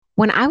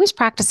When I was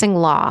practicing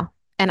law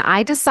and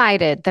I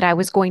decided that I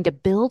was going to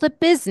build a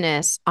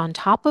business on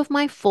top of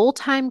my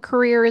full-time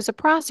career as a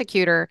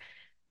prosecutor,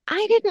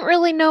 I didn't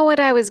really know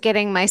what I was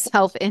getting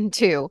myself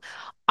into.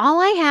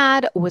 All I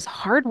had was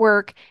hard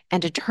work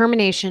and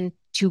determination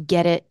to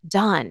get it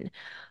done.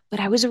 But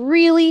I was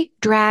really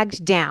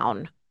dragged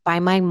down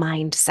by my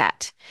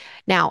mindset.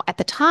 Now, at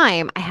the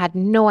time, I had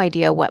no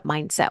idea what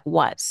mindset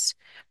was.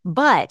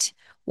 But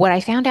what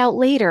I found out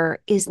later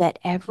is that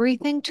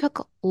everything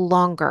took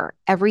longer,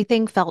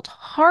 everything felt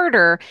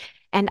harder,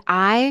 and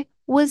I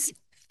was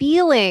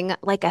feeling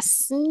like a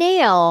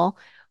snail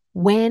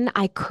when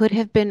I could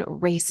have been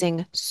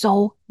racing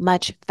so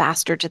much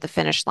faster to the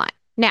finish line.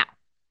 Now,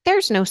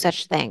 there's no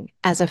such thing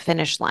as a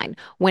finish line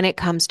when it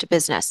comes to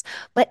business.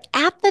 But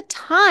at the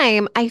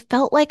time, I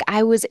felt like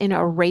I was in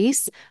a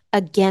race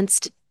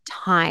against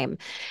time.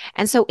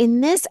 And so in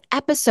this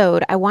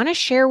episode, I want to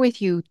share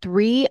with you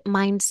three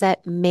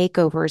mindset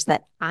makeovers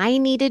that I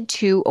needed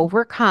to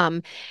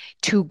overcome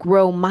to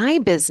grow my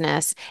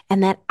business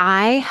and that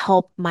I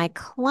help my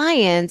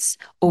clients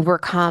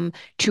overcome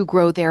to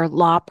grow their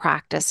law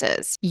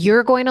practices.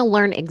 You're going to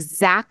learn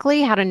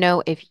exactly how to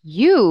know if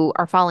you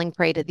are falling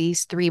prey to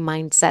these three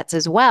mindsets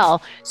as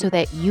well so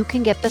that you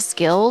can get the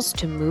skills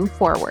to move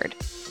forward.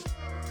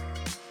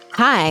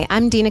 Hi,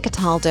 I'm Dina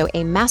Cataldo,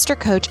 a master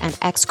coach and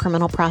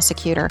ex-criminal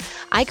prosecutor.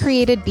 I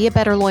created Be a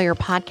Better Lawyer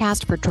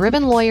podcast for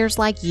driven lawyers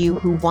like you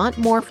who want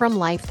more from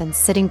life than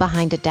sitting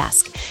behind a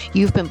desk.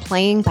 You've been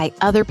playing by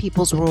other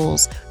people's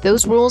rules.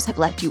 Those rules have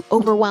left you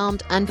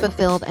overwhelmed,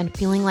 unfulfilled, and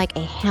feeling like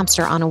a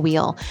hamster on a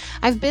wheel.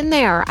 I've been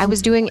there. I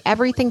was doing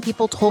everything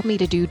people told me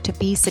to do to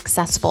be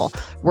successful,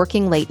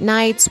 working late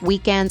nights,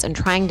 weekends, and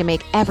trying to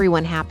make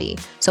everyone happy.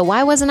 So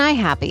why wasn't I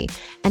happy?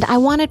 And I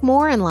wanted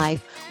more in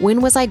life.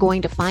 When was I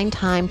going to find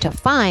time to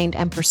find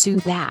and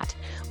pursue that?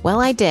 Well,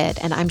 I did,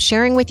 and I'm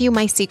sharing with you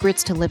my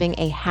secrets to living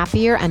a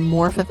happier and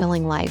more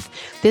fulfilling life.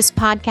 This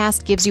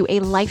podcast gives you a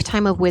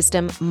lifetime of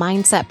wisdom,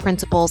 mindset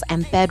principles,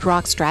 and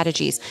bedrock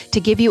strategies to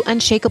give you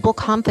unshakable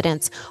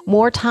confidence,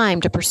 more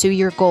time to pursue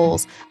your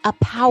goals, a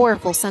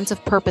powerful sense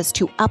of purpose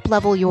to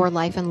uplevel your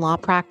life and law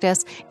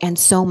practice, and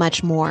so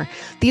much more.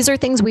 These are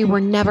things we were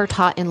never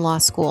taught in law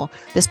school.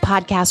 This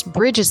podcast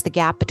bridges the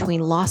gap between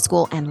law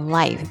school and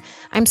life.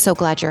 I'm so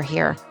glad you're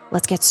here.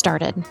 Let's get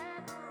started.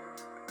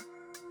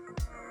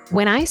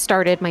 When I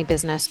started my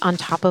business on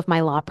top of my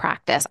law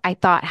practice, I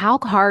thought, how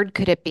hard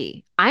could it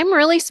be? I'm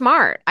really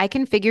smart. I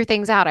can figure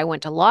things out. I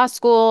went to law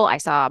school. I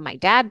saw my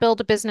dad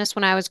build a business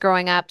when I was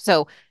growing up.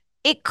 So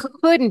it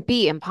couldn't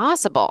be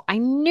impossible. I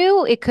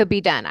knew it could be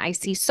done. I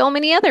see so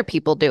many other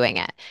people doing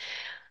it.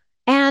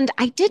 And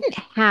I didn't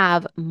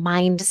have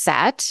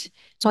mindset.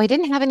 So I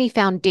didn't have any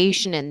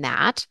foundation in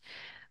that,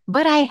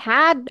 but I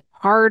had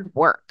hard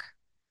work.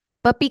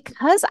 But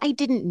because I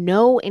didn't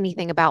know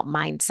anything about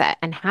mindset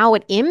and how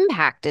it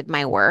impacted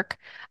my work,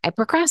 I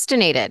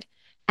procrastinated.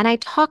 And I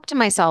talked to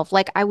myself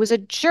like I was a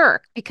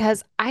jerk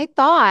because I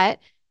thought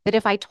that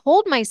if I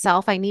told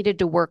myself I needed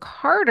to work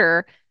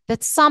harder,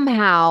 that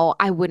somehow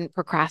I wouldn't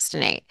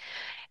procrastinate.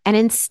 And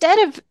instead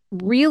of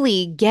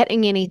really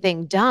getting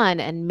anything done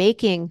and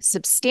making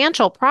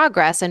substantial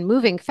progress and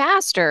moving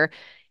faster,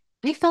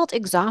 I felt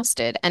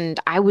exhausted and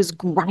I was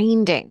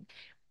grinding.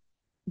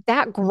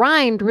 That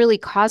grind really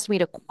caused me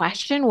to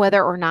question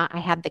whether or not I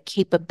had the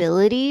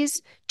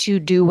capabilities to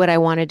do what I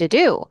wanted to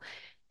do.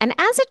 And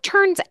as it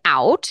turns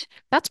out,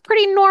 that's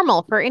pretty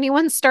normal for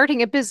anyone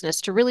starting a business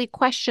to really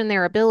question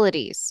their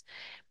abilities.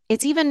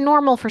 It's even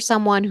normal for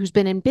someone who's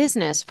been in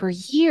business for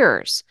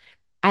years.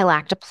 I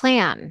lacked a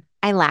plan.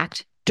 I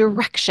lacked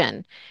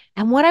direction.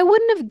 And what I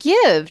wouldn't have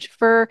given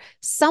for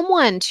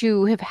someone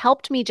to have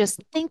helped me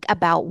just think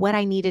about what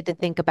I needed to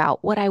think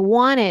about, what I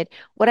wanted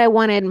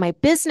my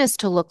business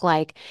to look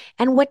like,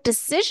 and what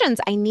decisions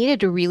I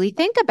needed to really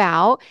think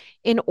about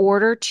in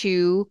order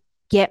to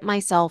get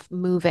myself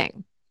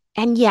moving.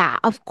 And yeah,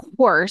 of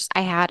course,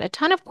 I had a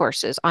ton of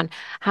courses on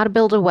how to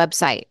build a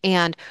website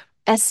and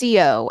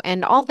SEO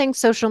and all things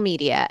social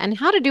media and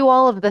how to do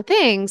all of the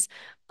things,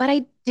 but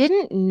I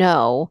didn't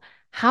know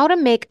how to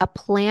make a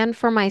plan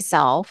for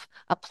myself,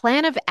 a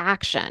plan of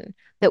action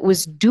that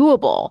was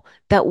doable,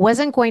 that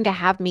wasn't going to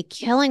have me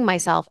killing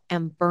myself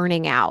and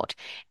burning out,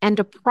 and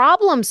to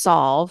problem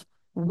solve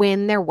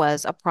when there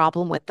was a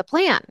problem with the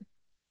plan.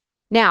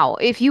 Now,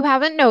 if you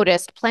haven't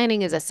noticed,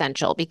 planning is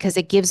essential because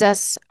it gives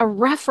us a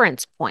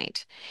reference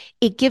point.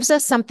 It gives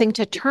us something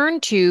to turn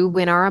to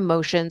when our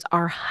emotions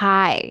are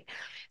high.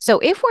 So,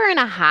 if we're in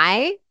a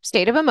high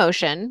state of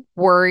emotion,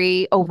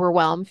 worry,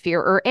 overwhelm, fear,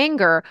 or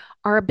anger,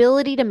 our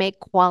ability to make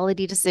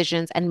quality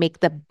decisions and make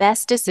the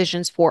best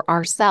decisions for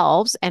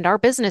ourselves and our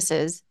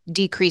businesses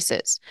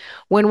decreases.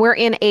 When we're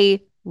in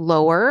a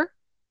lower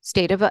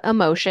state of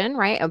emotion,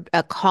 right?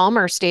 A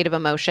calmer state of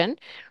emotion,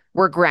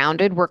 we're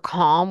grounded, we're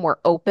calm, we're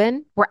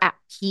open, we're at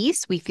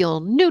peace, we feel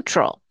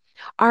neutral.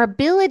 Our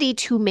ability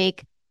to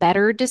make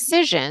better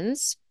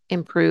decisions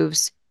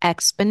improves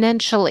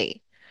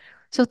exponentially.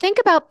 So think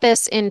about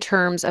this in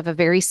terms of a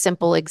very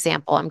simple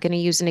example. I'm going to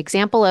use an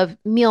example of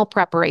meal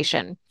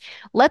preparation.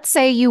 Let's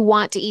say you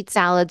want to eat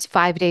salads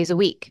 5 days a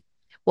week.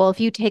 Well, if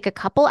you take a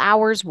couple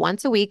hours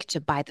once a week to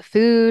buy the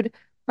food,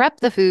 prep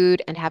the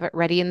food, and have it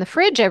ready in the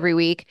fridge every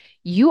week,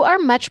 you are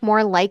much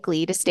more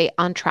likely to stay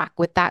on track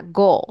with that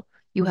goal.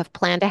 You have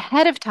planned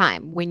ahead of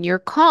time. When you're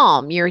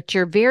calm, you're at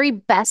your very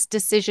best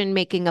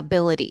decision-making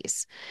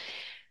abilities.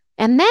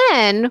 And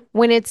then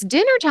when it's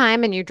dinner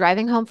time and you're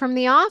driving home from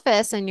the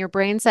office and your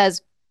brain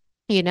says,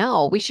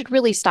 we should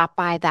really stop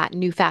by that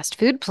new fast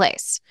food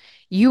place.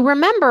 You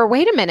remember,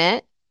 wait a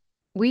minute,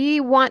 we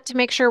want to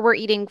make sure we're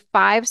eating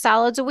 5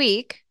 salads a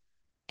week.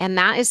 And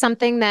that is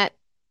something that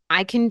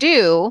I can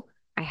do.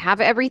 I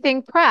have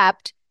everything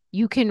prepped.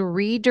 You can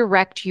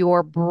redirect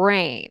your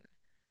brain,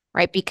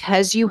 right?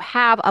 Because you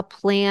have a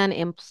plan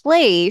in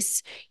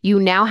place, you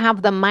now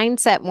have the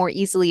mindset more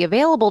easily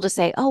available to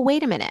say, oh,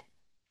 wait a minute.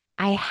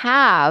 I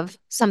have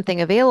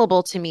something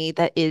available to me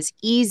that is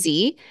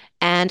easy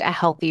and a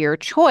healthier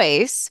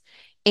choice,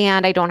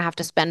 and I don't have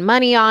to spend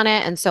money on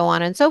it, and so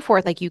on and so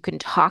forth. Like you can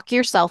talk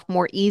yourself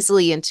more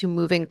easily into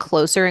moving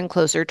closer and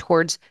closer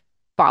towards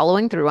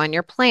following through on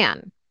your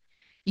plan.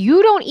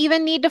 You don't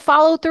even need to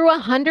follow through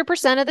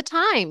 100% of the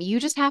time. You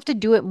just have to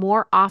do it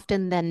more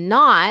often than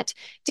not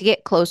to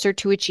get closer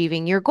to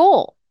achieving your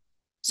goal.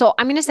 So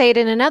I'm going to say it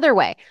in another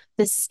way.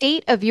 The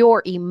state of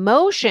your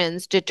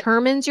emotions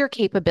determines your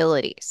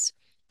capabilities,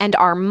 and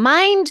our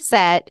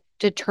mindset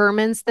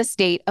determines the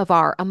state of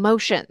our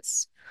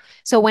emotions.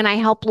 So when I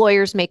help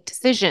lawyers make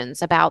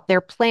decisions about their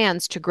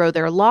plans to grow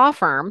their law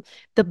firm,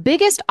 the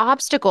biggest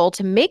obstacle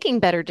to making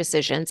better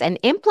decisions and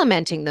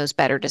implementing those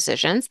better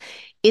decisions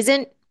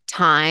isn't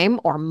time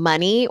or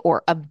money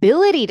or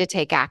ability to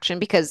take action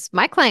because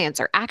my clients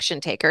are action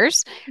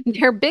takers.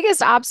 Their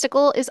biggest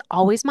obstacle is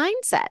always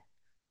mindset.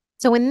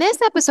 So, in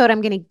this episode,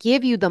 I'm going to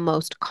give you the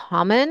most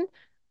common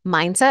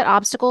mindset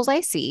obstacles I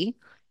see,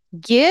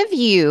 give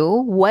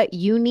you what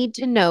you need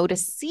to know to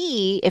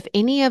see if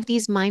any of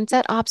these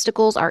mindset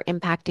obstacles are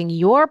impacting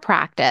your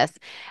practice.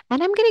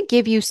 And I'm going to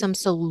give you some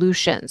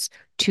solutions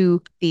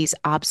to these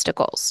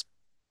obstacles.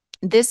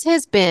 This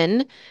has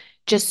been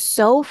just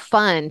so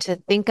fun to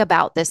think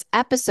about this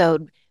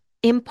episode,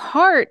 in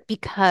part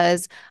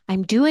because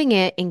I'm doing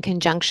it in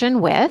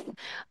conjunction with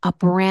a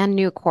brand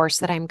new course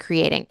that I'm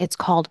creating. It's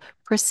called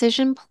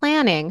Precision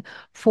Planning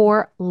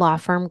for Law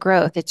Firm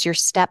Growth. It's your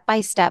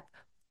step-by-step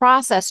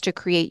process to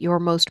create your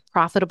most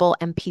profitable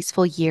and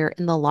peaceful year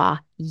in the law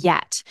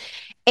yet.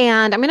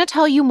 And I'm going to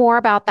tell you more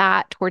about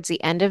that towards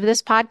the end of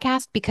this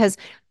podcast because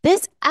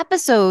this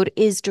episode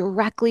is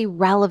directly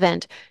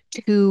relevant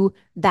to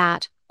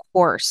that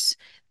course.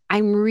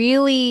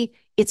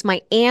 It's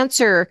my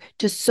answer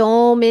to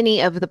so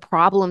many of the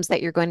problems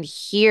that you're going to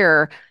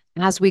hear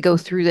as we go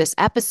through this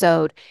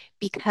episode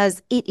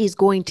because it is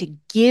going to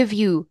give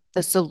you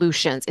the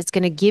solutions. It's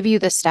going to give you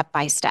the step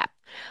by step.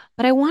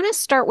 But I want to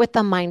start with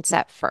the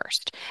mindset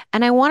first.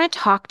 And I want to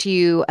talk to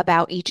you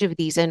about each of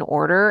these in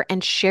order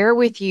and share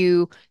with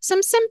you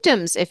some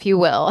symptoms, if you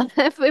will,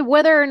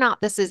 whether or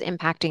not this is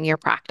impacting your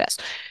practice.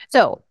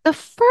 So, the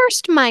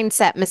first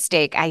mindset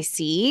mistake I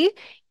see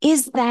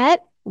is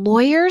that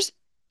lawyers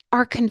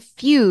are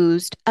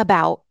confused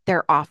about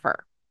their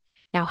offer.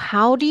 Now,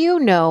 how do you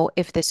know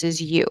if this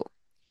is you?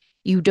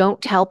 You don't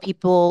tell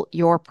people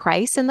your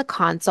price in the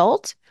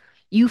consult.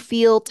 You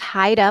feel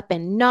tied up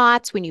in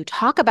knots when you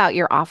talk about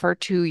your offer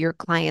to your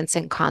clients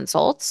in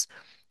consults.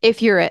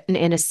 If you're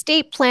an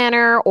estate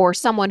planner or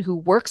someone who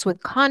works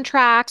with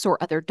contracts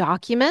or other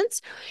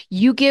documents,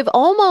 you give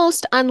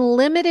almost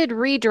unlimited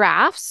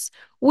redrafts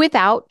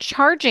without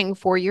charging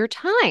for your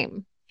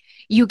time.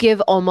 You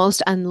give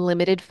almost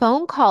unlimited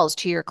phone calls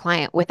to your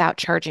client without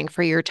charging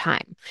for your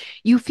time.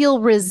 You feel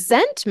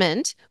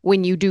resentment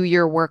when you do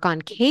your work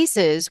on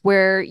cases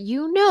where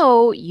you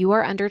know you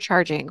are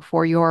undercharging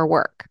for your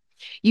work.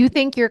 You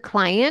think your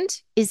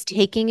client is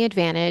taking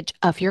advantage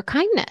of your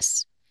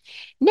kindness.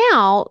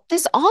 Now,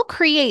 this all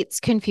creates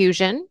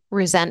confusion,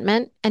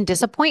 resentment, and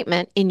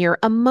disappointment in your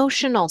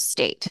emotional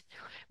state.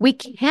 We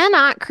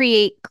cannot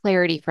create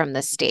clarity from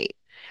this state.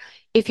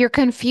 If you're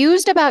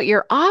confused about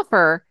your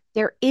offer,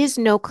 there is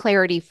no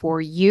clarity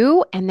for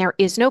you and there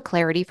is no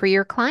clarity for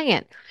your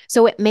client.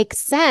 So it makes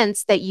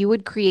sense that you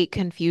would create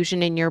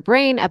confusion in your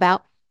brain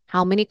about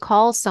how many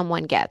calls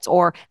someone gets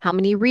or how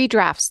many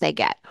redrafts they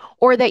get,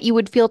 or that you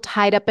would feel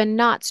tied up in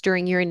knots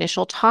during your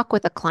initial talk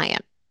with a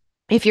client.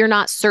 If you're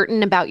not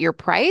certain about your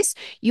price,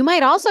 you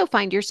might also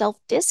find yourself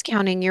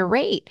discounting your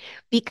rate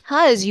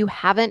because you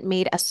haven't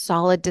made a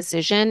solid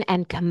decision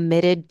and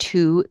committed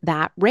to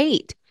that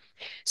rate.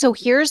 So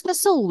here's the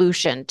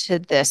solution to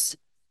this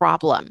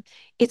problem.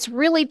 It's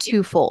really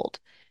twofold.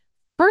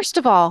 First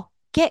of all,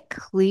 get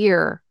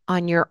clear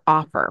on your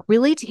offer.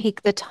 Really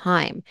take the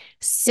time,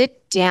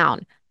 sit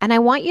down. And I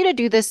want you to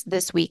do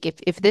this week.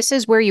 If this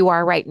is where you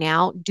are right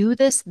now, do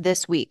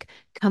this week.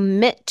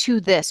 Commit to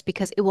this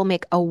because it will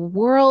make a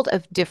world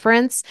of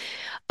difference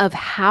of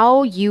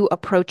how you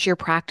approach your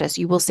practice.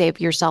 You will save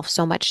yourself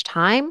so much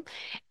time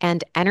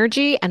and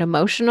energy and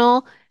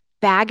emotional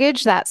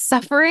baggage, that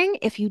suffering,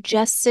 if you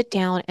just sit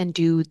down and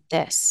do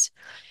this.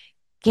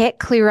 Get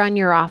clear on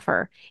your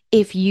offer.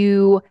 If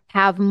you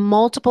have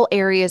multiple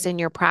areas in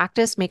your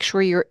practice, make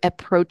sure you're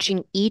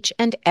approaching each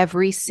and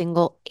every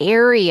single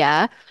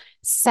area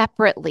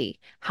separately.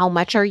 How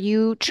much are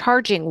you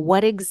charging?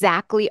 What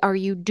exactly are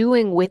you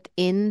doing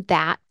within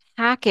that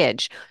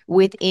package,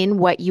 within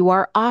what you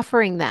are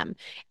offering them?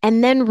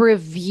 And then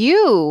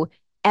review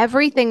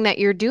everything that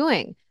you're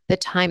doing. The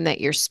time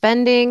that you're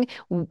spending,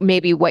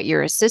 maybe what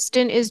your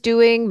assistant is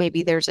doing,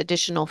 maybe there's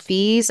additional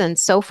fees and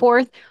so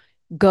forth.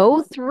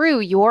 Go through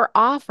your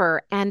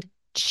offer and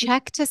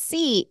check to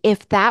see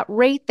if that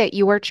rate that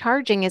you are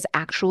charging is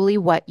actually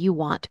what you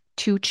want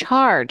to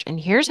charge. And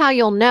here's how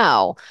you'll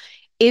know.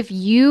 If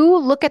you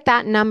look at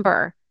that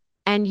number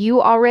and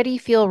you already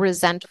feel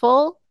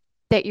resentful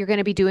that you're going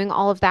to be doing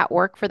all of that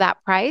work for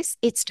that price,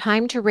 it's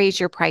time to raise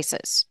your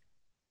prices.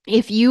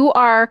 If you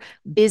are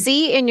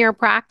busy in your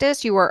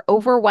practice, you are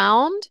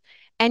overwhelmed,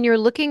 and you're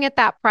looking at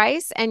that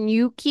price and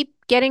you keep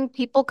getting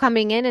people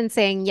coming in and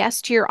saying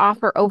yes to your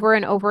offer over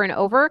and over and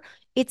over,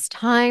 it's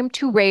time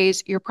to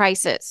raise your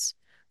prices.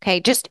 Okay,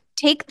 just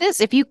take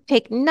this. If you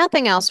take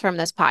nothing else from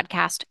this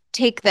podcast,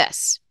 take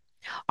this.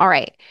 All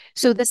right.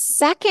 So the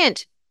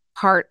second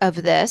part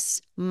of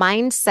this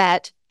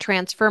mindset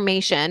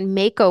transformation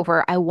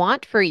makeover I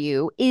want for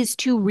you is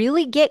to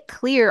really get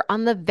clear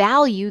on the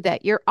value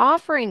that you're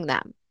offering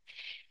them.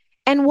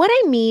 And what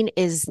I mean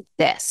is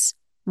this: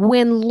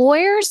 when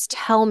lawyers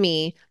tell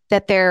me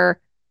that they're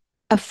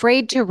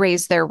afraid to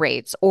raise their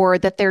rates, or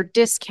that they're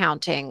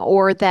discounting,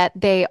 or that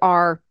they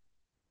are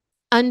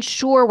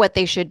unsure what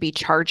they should be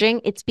charging,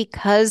 it's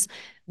because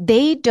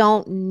they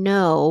don't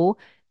know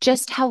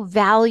just how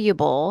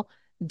valuable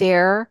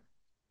their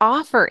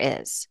offer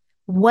is,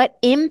 what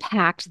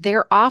impact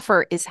their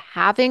offer is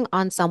having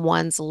on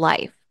someone's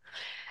life.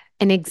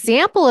 An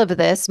example of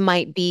this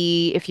might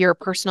be if you're a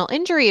personal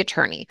injury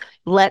attorney.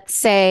 Let's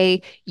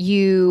say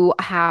you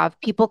have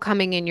people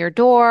coming in your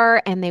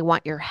door and they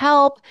want your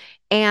help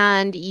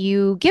and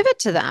you give it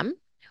to them.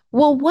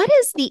 Well, what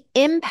is the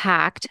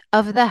impact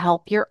of the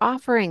help you're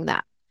offering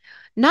them?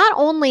 Not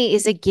only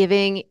is it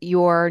giving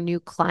your new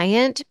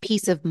client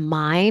peace of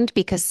mind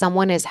because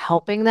someone is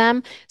helping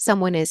them,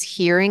 someone is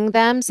hearing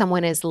them,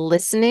 someone is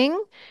listening,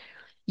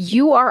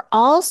 you are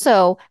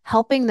also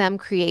helping them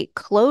create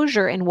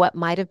closure in what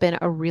might have been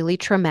a really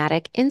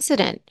traumatic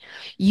incident.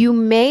 You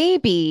may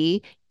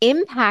be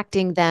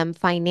impacting them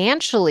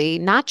financially,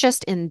 not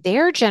just in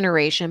their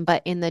generation,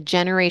 but in the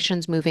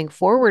generations moving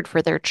forward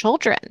for their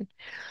children.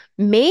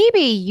 Maybe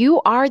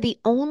you are the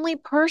only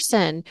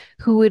person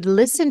who would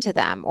listen to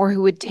them or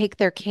who would take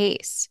their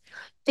case.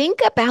 Think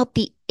about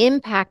the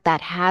impact that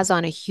has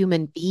on a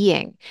human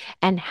being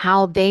and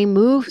how they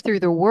move through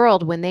the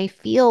world when they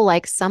feel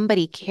like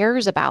somebody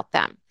cares about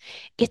them.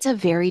 It's a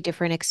very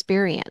different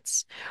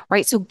experience,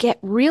 right? So get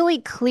really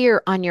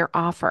clear on your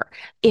offer.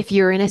 If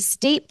you're an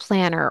estate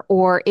planner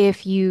or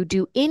if you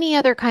do any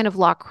other kind of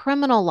law,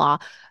 criminal law,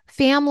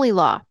 family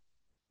law,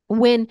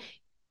 when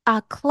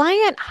a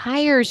client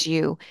hires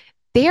you,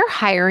 they're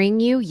hiring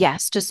you,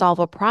 yes, to solve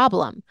a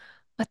problem,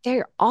 but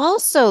they're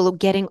also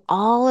getting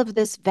all of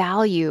this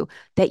value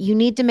that you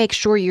need to make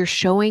sure you're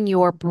showing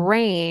your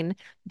brain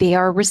they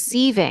are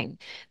receiving: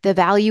 the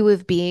value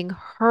of being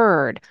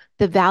heard,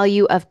 the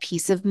value of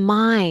peace of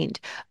mind,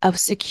 of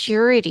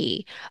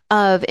security,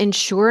 of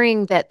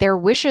ensuring that their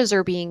wishes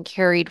are being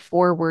carried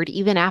forward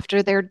even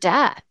after their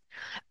death,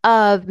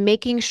 of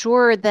making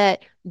sure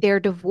that their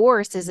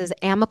divorce is as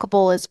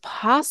amicable as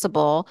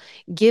possible,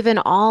 given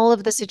all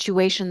of the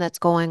situation that's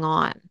going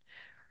on.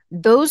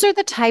 Those are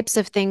the types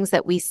of things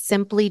that we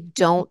simply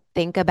don't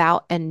think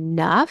about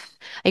enough.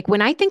 Like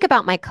when I think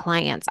about my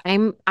clients,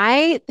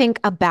 I think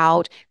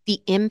about the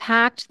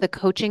impact the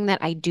coaching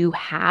that I do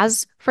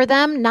has for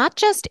them, not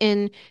just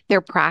in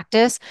their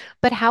practice,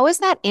 but how is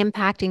that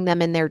impacting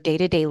them in their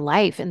day-to-day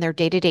life, in their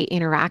day-to-day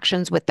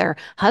interactions with their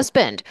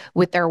husband,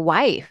 with their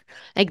wife.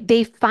 Like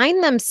they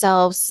find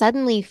themselves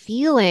suddenly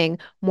feeling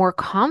more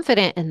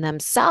confident in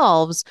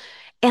themselves.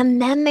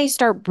 And then they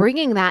start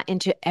bringing that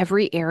into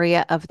every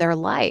area of their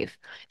life.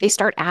 They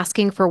start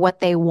asking for what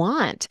they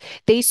want.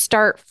 They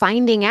start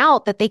finding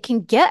out that they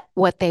can get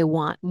what they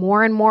want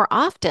more and more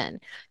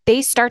often.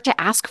 They start to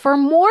ask for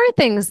more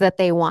things that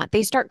they want.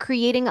 They start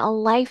creating a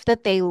life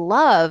that they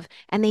love,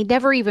 and they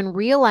never even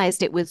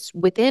realized it was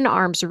within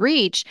arm's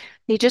reach.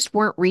 They just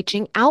weren't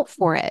reaching out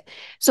for it.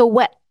 So,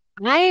 what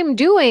I am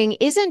doing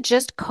isn't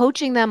just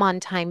coaching them on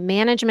time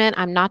management.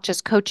 I'm not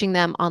just coaching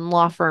them on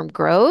law firm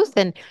growth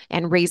and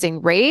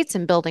raising rates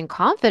and building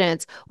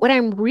confidence. What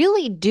I'm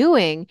really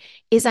doing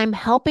is I'm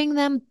helping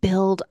them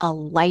build a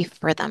life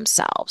for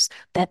themselves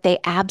that they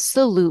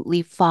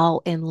absolutely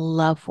fall in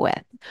love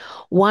with.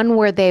 One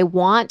where they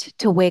want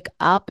to wake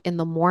up in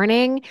the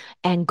morning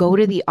and go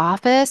to the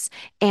office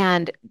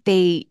and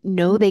they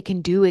know they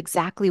can do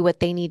exactly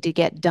what they need to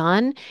get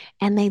done,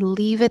 and they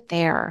leave it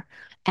there.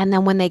 And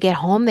then when they get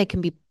home, they can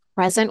be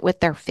present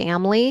with their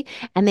family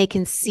and they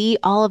can see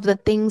all of the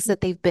things that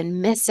they've been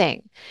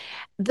missing.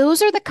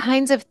 those are the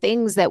kinds of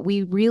things that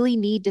we really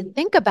need to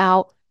think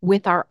about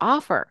with our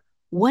offer.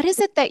 What is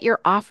it that you're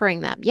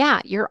offering them?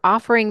 Yeah, you're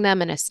offering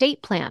them an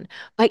estate plan,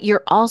 but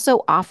you're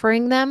also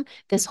offering them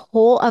this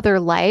whole other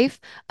life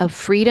of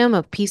freedom,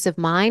 of peace of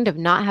mind, of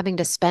not having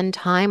to spend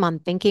time on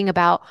thinking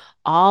about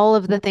all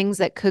of the things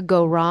that could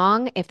go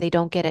wrong if they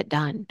don't get it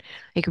done.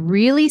 Like,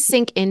 really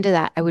sink into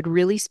that. I would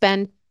really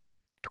spend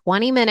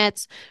 20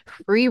 minutes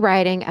free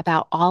writing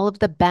about all of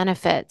the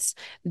benefits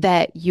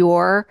that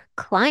your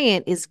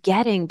client is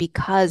getting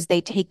because they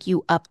take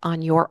you up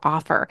on your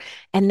offer.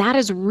 And that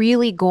is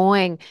really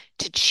going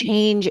to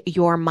change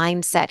your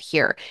mindset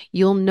here.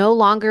 You'll no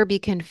longer be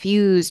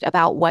confused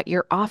about what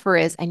your offer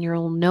is, and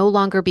you'll no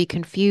longer be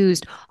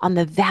confused on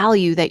the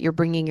value that you're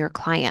bringing your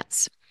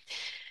clients.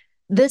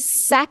 The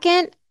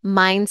second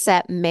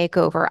mindset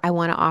makeover I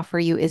want to offer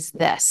you is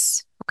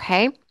this,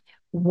 okay?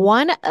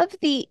 One of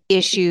the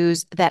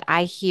issues that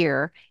I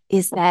hear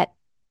is that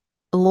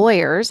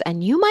lawyers,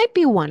 and you might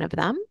be one of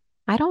them,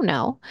 I don't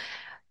know,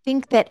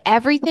 think that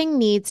everything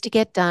needs to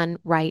get done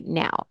right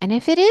now. And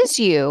if it is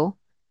you,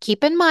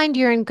 keep in mind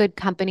you're in good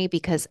company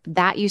because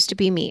that used to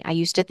be me. I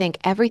used to think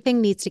everything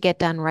needs to get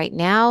done right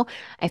now.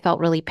 I felt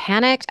really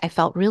panicked. I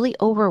felt really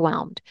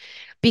overwhelmed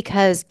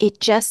because it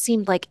just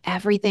seemed like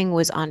everything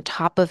was on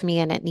top of me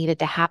and it needed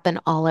to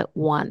happen all at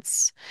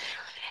once.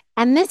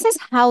 And this is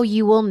how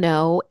you will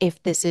know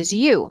if this is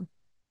you.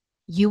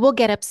 You will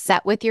get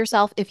upset with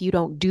yourself if you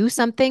don't do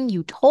something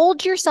you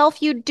told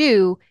yourself you'd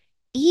do,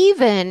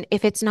 even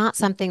if it's not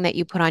something that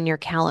you put on your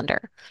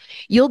calendar.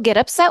 You'll get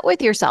upset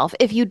with yourself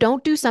if you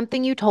don't do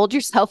something you told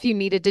yourself you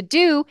needed to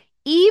do,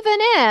 even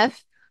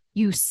if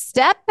you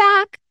step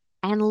back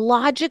and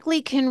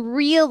logically can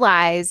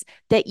realize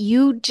that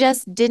you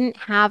just didn't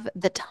have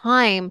the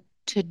time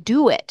to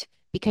do it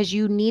because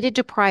you needed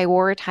to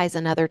prioritize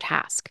another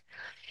task.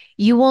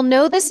 You will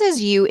know this is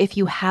you if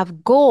you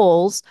have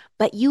goals,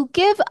 but you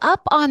give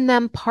up on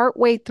them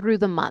partway through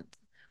the month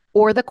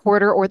or the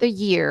quarter or the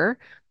year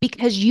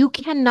because you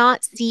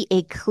cannot see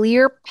a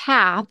clear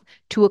path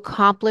to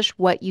accomplish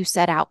what you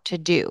set out to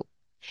do.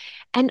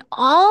 And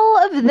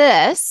all of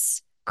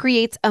this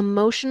creates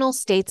emotional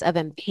states of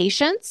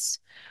impatience,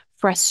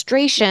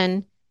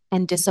 frustration,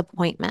 and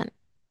disappointment.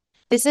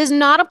 This is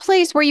not a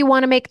place where you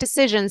want to make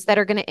decisions that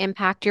are going to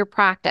impact your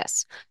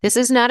practice. This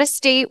is not a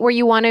state where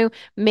you want to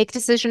make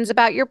decisions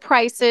about your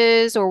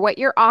prices or what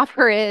your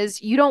offer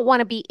is. You don't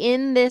want to be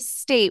in this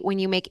state when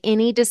you make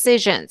any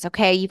decisions,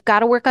 okay? You've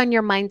got to work on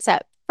your mindset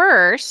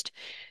first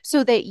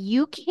so that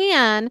you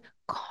can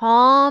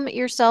calm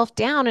yourself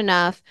down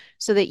enough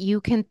so that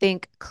you can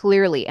think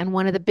clearly. And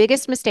one of the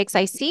biggest mistakes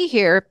I see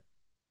here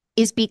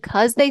is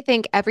because they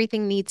think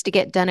everything needs to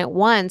get done at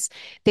once,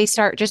 they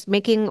start just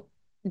making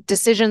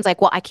decisions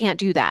like, well, I can't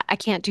do that. I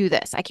can't do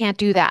this. I can't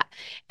do that.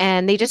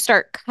 And they just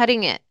start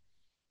cutting it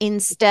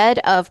instead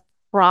of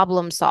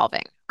problem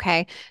solving.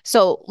 Okay.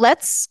 So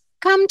let's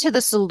come to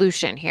the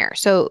solution here.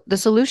 So the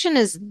solution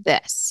is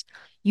this: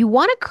 you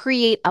want to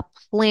create a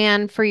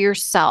plan for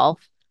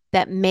yourself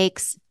that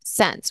makes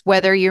sense,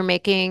 whether you're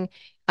making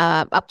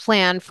a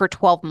plan for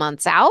 12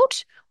 months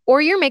out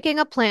or you're making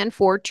a plan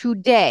for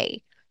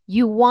today.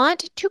 You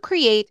want to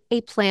create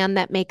a plan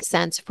that makes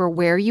sense for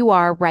where you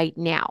are right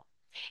now.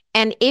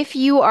 And if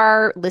you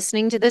are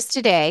listening to this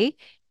today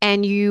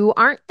and you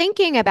aren't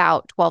thinking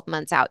about 12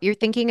 months out, you're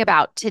thinking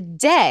about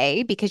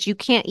today because you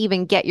can't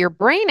even get your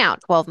brain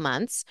out 12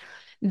 months,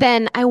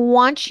 then I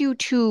want you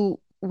to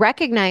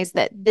recognize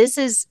that this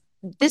is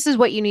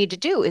what you need to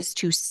do is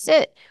to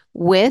sit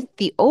with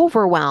the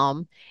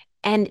overwhelm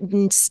and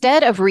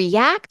instead of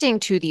reacting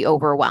to the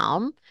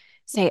overwhelm,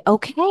 say,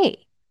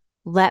 okay,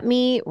 let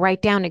me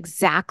write down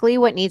exactly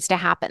what needs to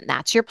happen.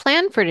 That's your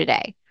plan for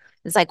today.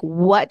 It's like,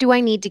 what do I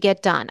need to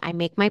get done? I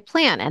make my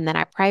plan and then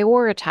I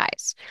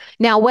prioritize.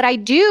 Now, what I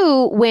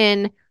do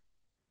when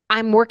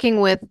I'm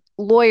working with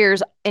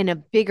lawyers in a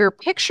bigger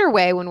picture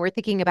way, when we're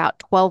thinking about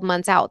 12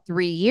 months out,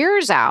 3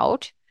 years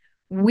out,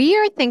 we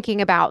are thinking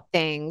about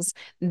things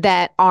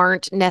that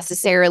aren't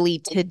necessarily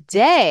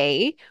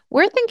today.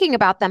 We're thinking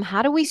about them.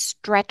 How do we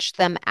stretch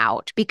them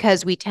out?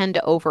 Because we tend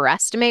to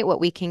overestimate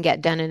what we can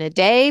get done in a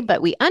day,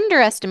 but we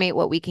underestimate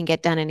what we can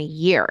get done in a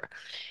year.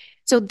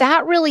 So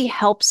that really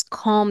helps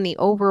calm the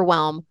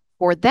overwhelm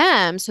for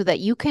them so that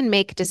you can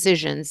make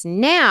decisions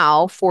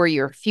now for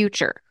your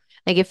future.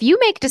 Like if you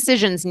make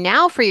decisions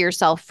now for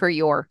yourself, for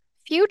your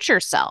future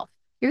self,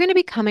 you're going to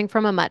be coming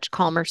from a much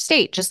calmer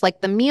state, just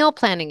like the meal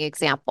planning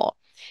example.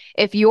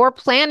 If you're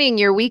planning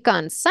your week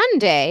on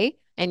Sunday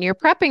and you're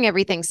prepping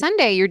everything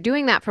Sunday, you're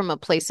doing that from a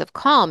place of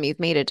calm. You've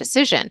made a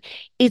decision.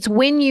 It's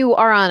when you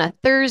are on a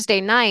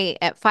Thursday night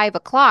at 5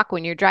 o'clock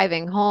when you're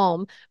driving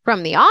home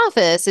from the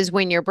office is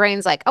when your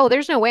brain's like, oh,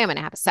 there's no way I'm going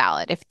to have a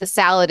salad if the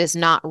salad is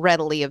not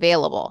readily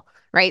available,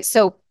 right?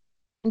 So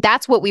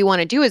that's what we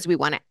want to do is we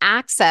want to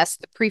access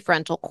the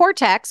prefrontal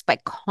cortex by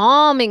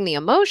calming the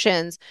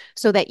emotions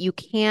so that you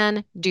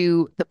can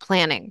do the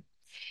planning.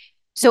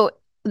 So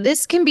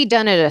This can be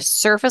done at a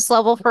surface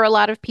level for a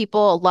lot of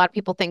people. A lot of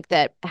people think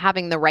that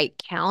having the right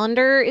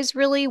calendar is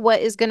really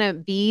what is going to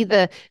be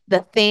the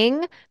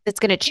thing that's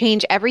going to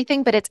change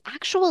everything, but it's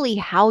actually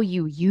how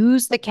you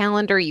use the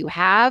calendar you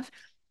have.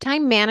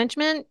 Time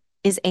management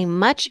is a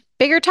much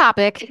bigger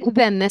topic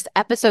than this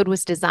episode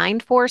was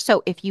designed for.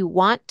 So if you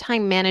want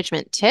time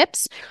management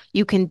tips,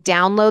 you can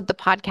download the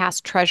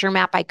podcast treasure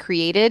map I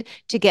created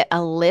to get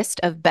a list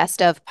of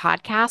best of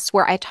podcasts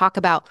where I talk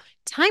about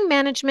time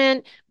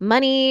management,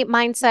 money,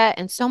 mindset,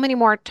 and so many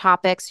more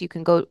topics. You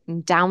can go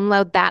and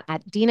download that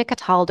at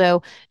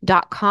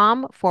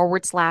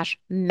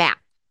dinacataldo.com/map.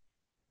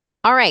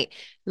 All right,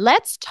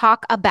 let's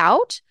talk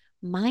about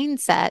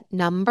mindset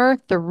number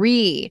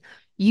three.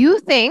 You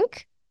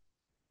think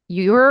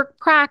your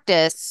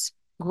practice,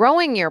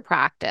 growing your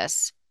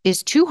practice,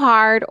 is too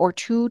hard or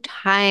too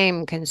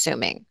time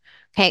consuming.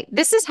 Okay,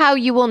 this is how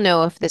you will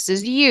know if this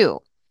is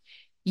you.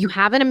 You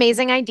have an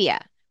amazing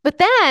idea, but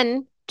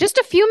then just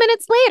a few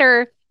minutes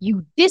later,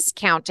 you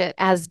discount it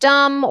as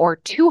dumb or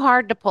too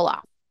hard to pull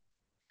off.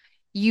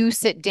 You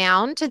sit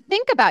down to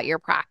think about your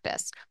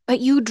practice,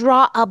 but you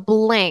draw a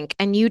blank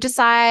and you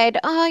decide,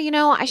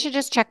 oh, I should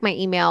just check my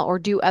email or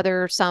do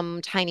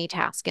some tiny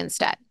task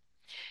instead.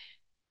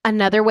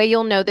 Another way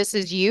you'll know this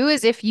is you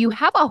is if you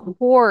have a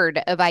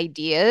horde of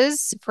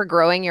ideas for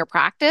growing your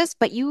practice,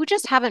 but you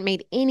just haven't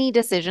made any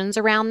decisions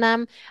around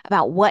them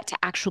about what to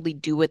actually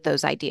do with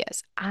those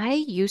ideas.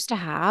 I used to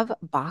have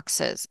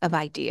boxes of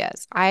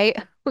ideas. I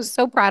was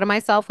so proud of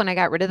myself when I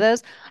got rid of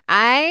those.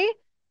 I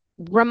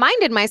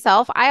reminded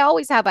myself I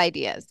always have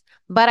ideas,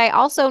 but I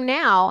also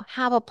now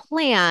have a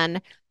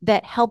plan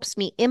that helps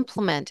me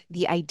implement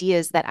the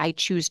ideas that I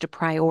choose to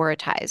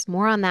prioritize.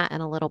 More on that in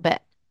a little bit.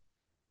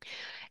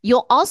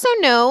 You'll also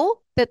know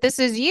that this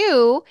is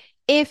you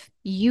if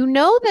you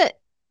know that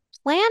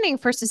planning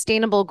for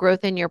sustainable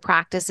growth in your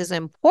practice is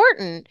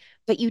important,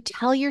 but you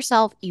tell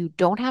yourself you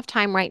don't have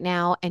time right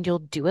now and you'll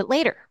do it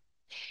later.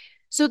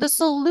 So, the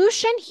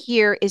solution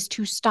here is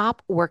to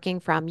stop working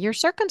from your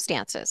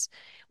circumstances.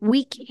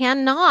 We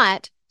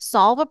cannot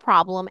solve a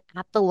problem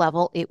at the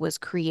level it was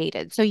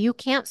created. So, you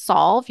can't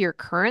solve your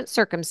current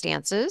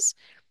circumstances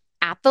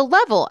at the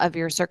level of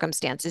your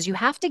circumstances. You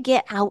have to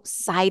get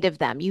outside of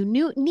them.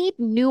 Need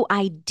new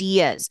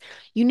ideas.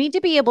 You need to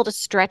be able to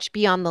stretch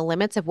beyond the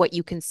limits of what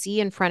you can see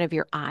in front of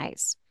your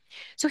eyes.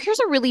 So here's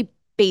a really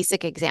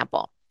basic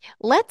example.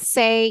 Let's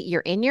say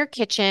you're in your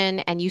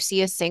kitchen and you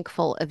see a sink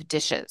full of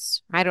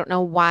dishes. I don't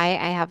know why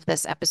I have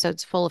this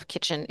episode's full of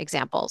kitchen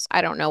examples. I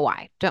don't know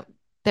why.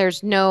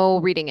 There's no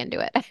reading into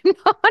it.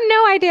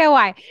 No idea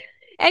why.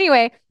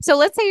 Anyway, so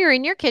let's say you're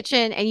in your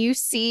kitchen and you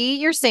see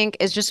your sink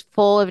is just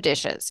full of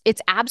dishes.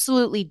 It's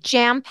absolutely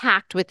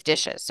jam-packed with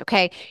dishes,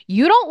 okay?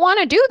 You don't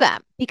want to do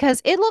them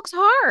because it looks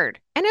hard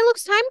and it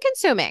looks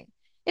time-consuming.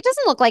 It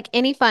doesn't look like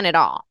any fun at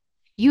all.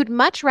 You'd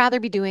much rather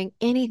be doing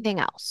anything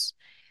else.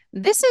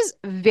 This is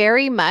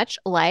very much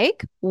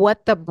like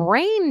what the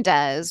brain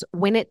does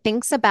when it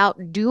thinks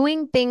about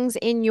doing things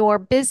in your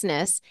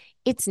business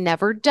it's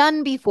never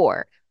done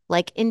before,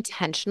 like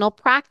intentional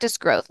practice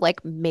growth,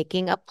 like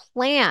making a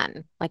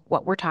plan, like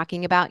what we're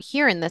talking about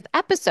here in this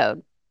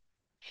episode.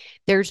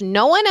 There's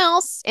no one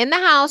else in the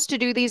house to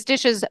do these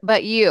dishes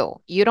but you.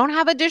 You don't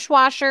have a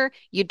dishwasher.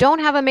 You don't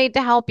have a maid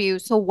to help you.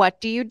 So what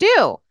do?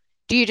 Do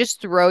you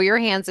just throw your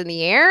hands in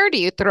the air? Do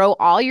you throw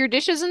all your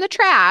dishes in the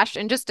trash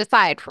and just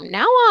decide from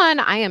now on,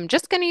 I am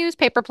just going to use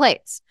paper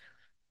plates?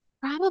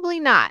 Probably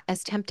not,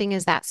 as tempting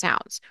as that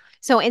sounds.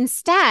 So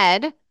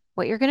instead,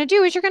 what you're going to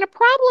do is you're going to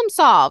problem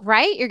solve,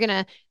 right? You're going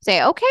to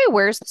say, okay,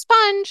 where's the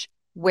sponge?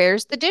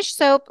 Where's the dish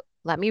soap?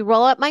 Let me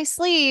roll up my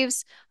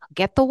sleeves,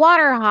 get the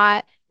water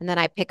hot, and then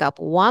I pick up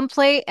one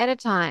plate at a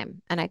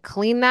time and I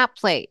clean that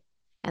plate.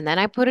 And then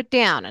I put it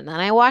down and then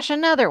I wash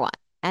another one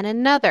and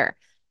another.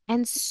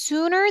 And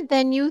sooner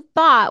than you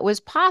thought was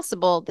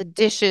possible, the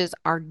dishes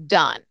are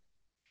done.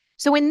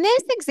 So in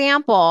this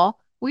example,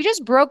 we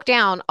just broke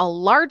down a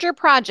larger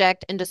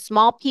project into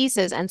small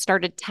pieces and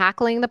started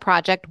tackling the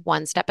project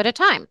one step at a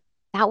time.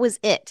 That was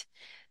it.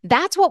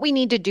 That's what we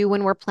need to do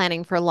when we're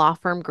planning for law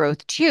firm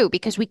growth too,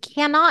 because we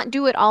cannot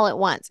do it all at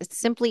once. It's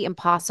simply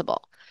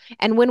impossible.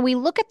 And when we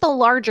look at the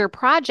larger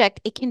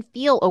project, it can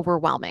feel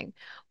overwhelming.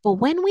 But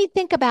when we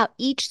think about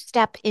each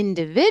step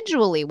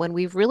individually, when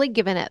we've really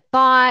given it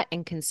thought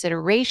and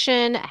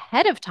consideration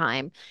ahead of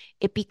time,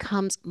 it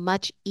becomes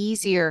much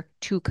easier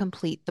to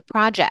complete the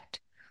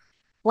project.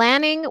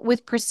 Planning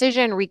with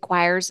precision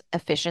requires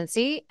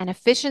efficiency, and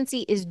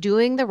efficiency is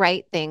doing the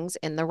right things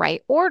in the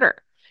right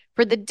order.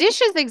 For the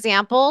dishes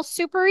example,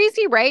 super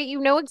easy, right? You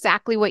know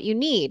exactly what you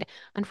need.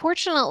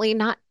 Unfortunately,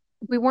 not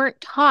we weren't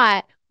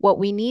taught what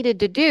we needed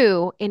to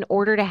do in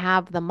order to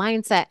have the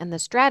mindset and the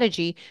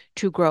strategy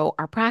to grow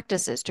our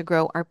practices, to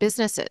grow our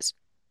businesses.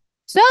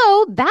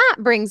 So that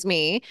brings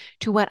me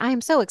to what I'm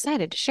so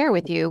excited to share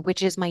with you,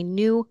 which is my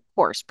new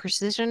course,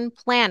 Precision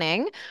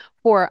Planning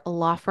for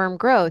Law Firm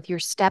Growth, your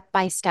step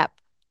by step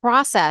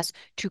process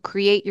to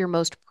create your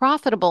most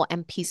profitable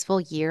and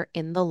peaceful year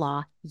in the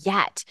law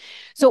yet.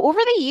 So, over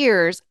the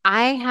years,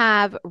 I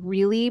have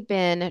really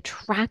been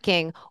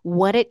tracking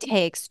what it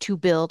takes to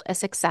build a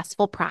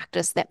successful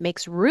practice that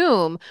makes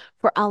room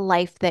for a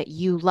life that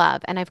you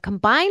love. And I've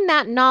combined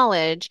that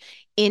knowledge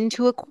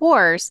into a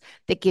course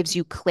that gives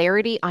you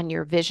clarity on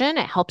your vision.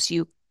 It helps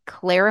you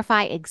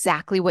clarify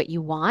exactly what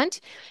you want,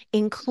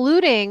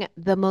 including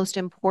the most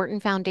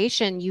important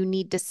foundation you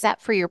need to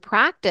set for your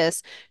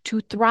practice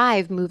to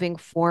thrive moving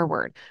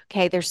forward.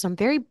 Okay, there's some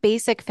very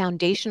basic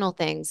foundational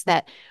things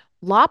that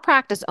law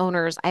practice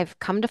owners, I've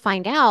come to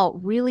find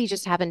out, really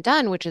just haven't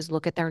done, which is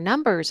look at their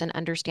numbers and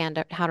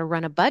understand how to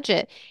run a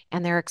budget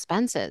and their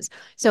expenses.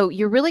 So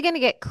you're really going to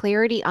get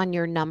clarity on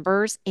your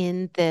numbers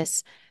in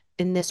this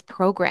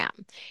program.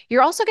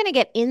 You're also going to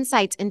get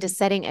insights into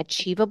setting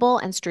achievable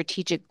and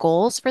strategic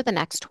goals for the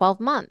next 12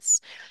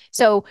 months.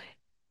 So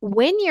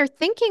when you're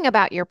thinking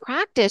about your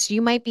practice,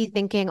 you might be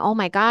thinking, oh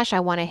my gosh, I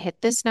want to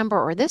hit this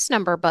number or this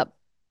number, but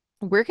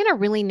we're going to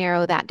really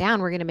narrow that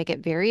down. We're going to make it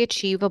very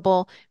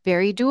achievable,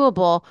 very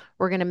doable.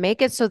 We're going to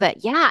make it so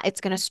that, yeah,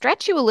 it's going to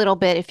stretch you a little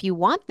bit if you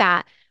want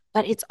that,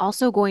 but it's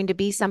also going to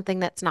be something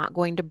that's not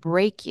going to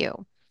break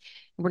you.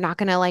 We're not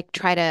going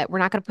to we're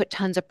not going to put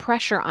tons of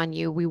pressure on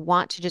you. We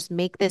want to just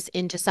make this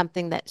into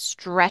something that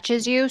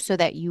stretches you so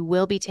that you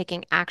will be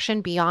taking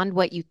action beyond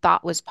what you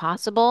thought was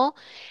possible.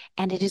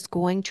 And it is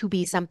going to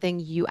be something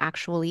you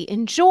actually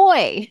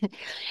enjoy.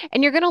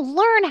 And you're going to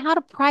learn how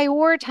to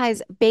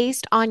prioritize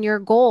based on your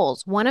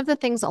goals. One of the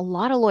things a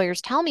lot of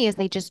lawyers tell me is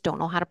they just don't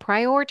know how to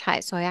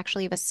prioritize. So I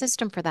actually have a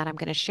system for that I'm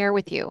going to share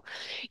with you.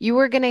 You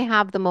are going to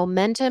have the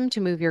momentum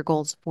to move your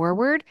goals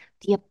forward,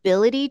 the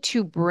ability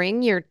to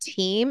bring your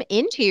team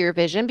into your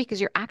vision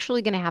because you're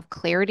actually going to have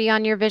clarity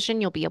on your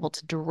vision. You'll be able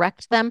to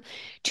direct them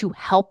to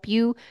help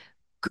you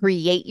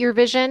create your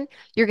vision.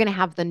 You're going to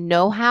have the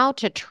know-how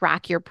to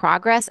track your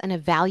progress and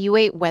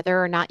evaluate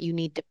whether or not you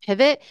need to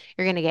pivot.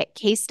 You're going to get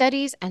case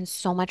studies and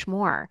so much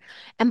more.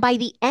 And by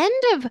the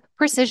end of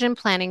precision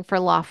planning for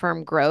law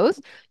firm growth,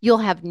 you'll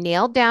have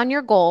nailed down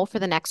your goal for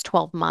the next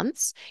 12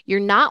 months.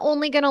 You're not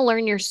only going to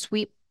learn your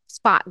sweet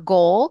spot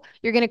goal,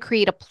 you're going to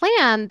create a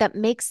plan that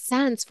makes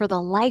sense for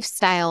the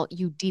lifestyle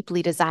you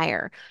deeply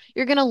desire.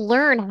 You're going to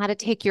learn how to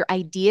take your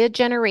idea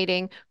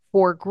generating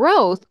for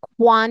growth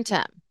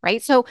quantum,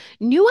 right? So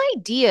new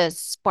ideas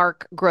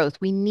spark growth.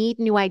 We need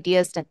new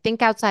ideas to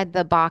think outside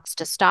the box,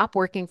 to stop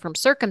working from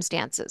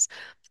circumstances.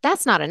 But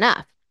that's not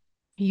enough.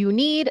 You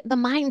need the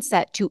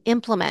mindset to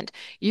implement.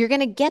 You're going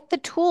to get the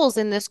tools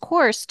in this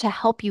course to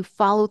help you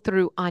follow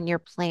through on your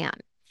plan.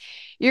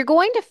 You're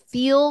going to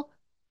feel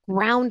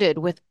grounded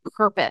with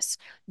purpose.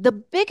 The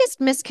biggest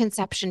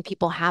misconception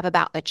people have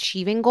about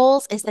achieving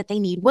goals is that they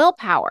need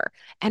willpower.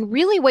 And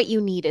really, what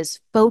you need is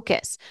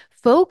focus.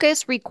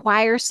 Focus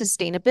requires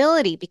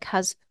sustainability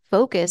because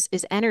focus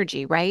is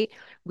energy, right?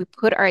 We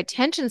put our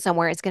attention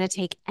somewhere, it's going to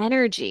take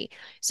energy.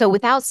 So,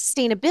 without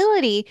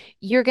sustainability,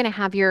 you're going to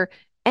have your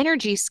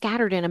energy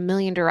scattered in a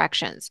million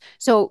directions.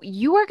 So,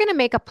 you are going to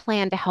make a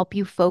plan to help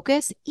you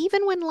focus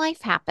even when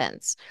life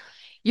happens.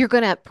 You're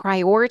going to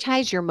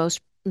prioritize your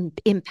most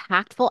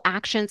impactful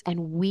actions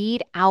and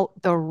weed out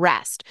the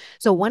rest.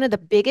 So, one of the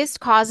biggest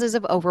causes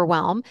of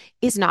overwhelm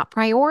is not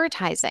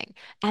prioritizing.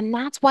 And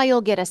that's why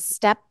you'll get a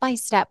step by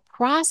step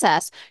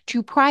process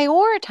to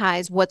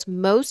prioritize what's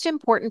most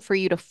important for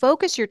you to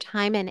focus your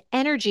time and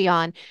energy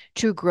on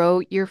to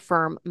grow your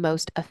firm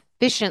most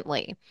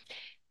efficiently.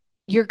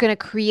 You're going to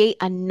create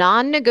a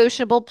non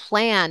negotiable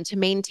plan to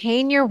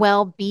maintain your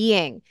well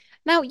being.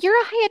 Now,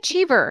 you're a high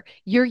achiever,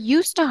 you're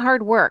used to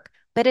hard work.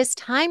 But as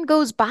time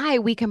goes by,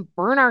 we can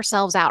burn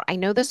ourselves out. I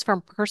know this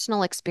from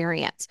personal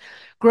experience.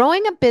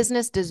 Growing a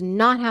business does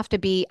not have to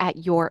be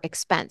at your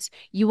expense.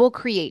 You will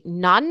create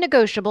non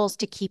negotiables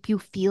to keep you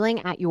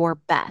feeling at your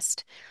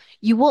best.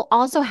 You will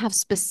also have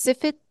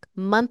specific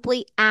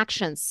monthly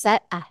actions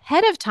set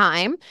ahead of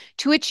time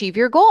to achieve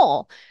your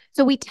goal.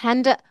 So we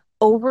tend to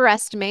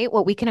overestimate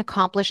what we can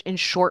accomplish in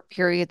short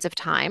periods of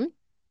time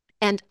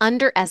and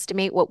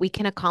underestimate what we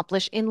can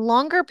accomplish in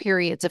longer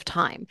periods of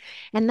time.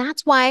 And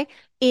that's why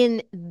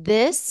in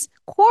this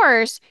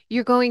course,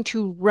 you're going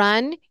to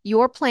run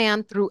your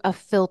plan through a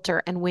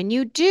filter. And when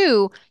you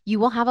do, you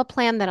will have a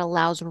plan that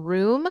allows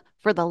room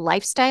for the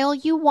lifestyle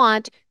you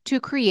want to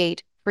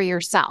create for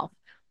yourself.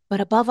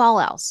 But above all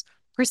else,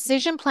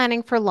 precision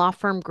planning for law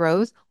firm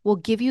growth will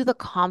give you the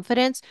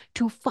confidence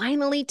to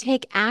finally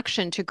take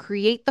action to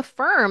create the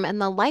firm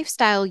and the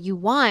lifestyle you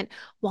want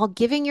while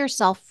giving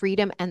yourself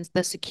freedom and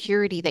the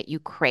security that you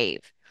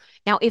crave.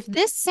 Now, if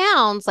this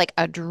sounds like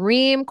a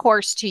dream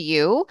course to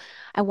you,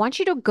 I want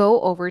you to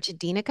go over to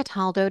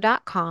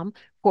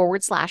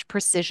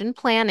dinacataldo.com/precision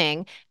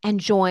planning and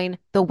join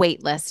the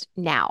waitlist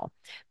now.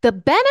 The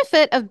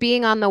benefit of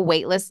being on the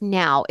waitlist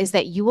now is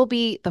that you will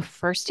be the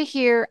first to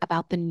hear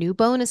about the new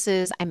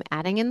bonuses I'm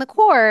adding in the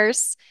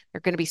course.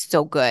 They're going to be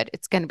so good.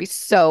 It's going to be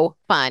so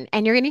fun.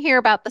 And you're going to hear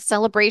about the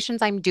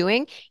celebrations I'm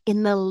doing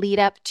in the lead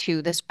up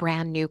to this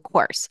brand new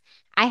course.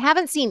 I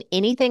haven't seen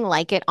anything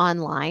like it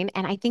online,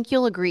 and I think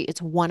you'll agree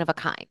it's one of a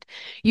kind.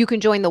 You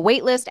can join the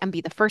waitlist and be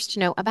the first to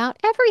know about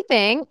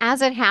everything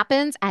as it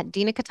happens at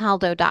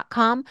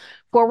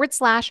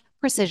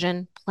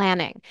dinacataldo.com/precision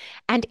planning.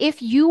 And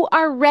if you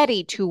are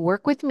ready to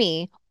work with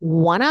me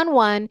one on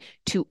one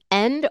to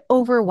end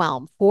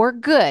overwhelm for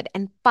good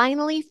and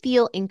finally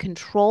feel in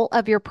control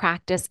of your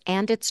practice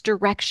and its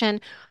direction,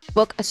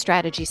 book a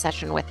strategy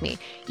session with me.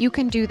 You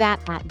can do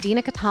that at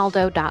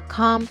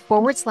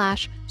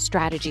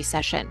dinacataldo.com/strategy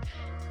session.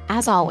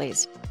 As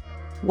always,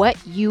 what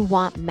you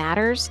want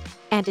matters,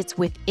 and it's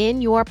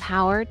within your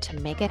power to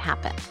make it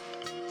happen.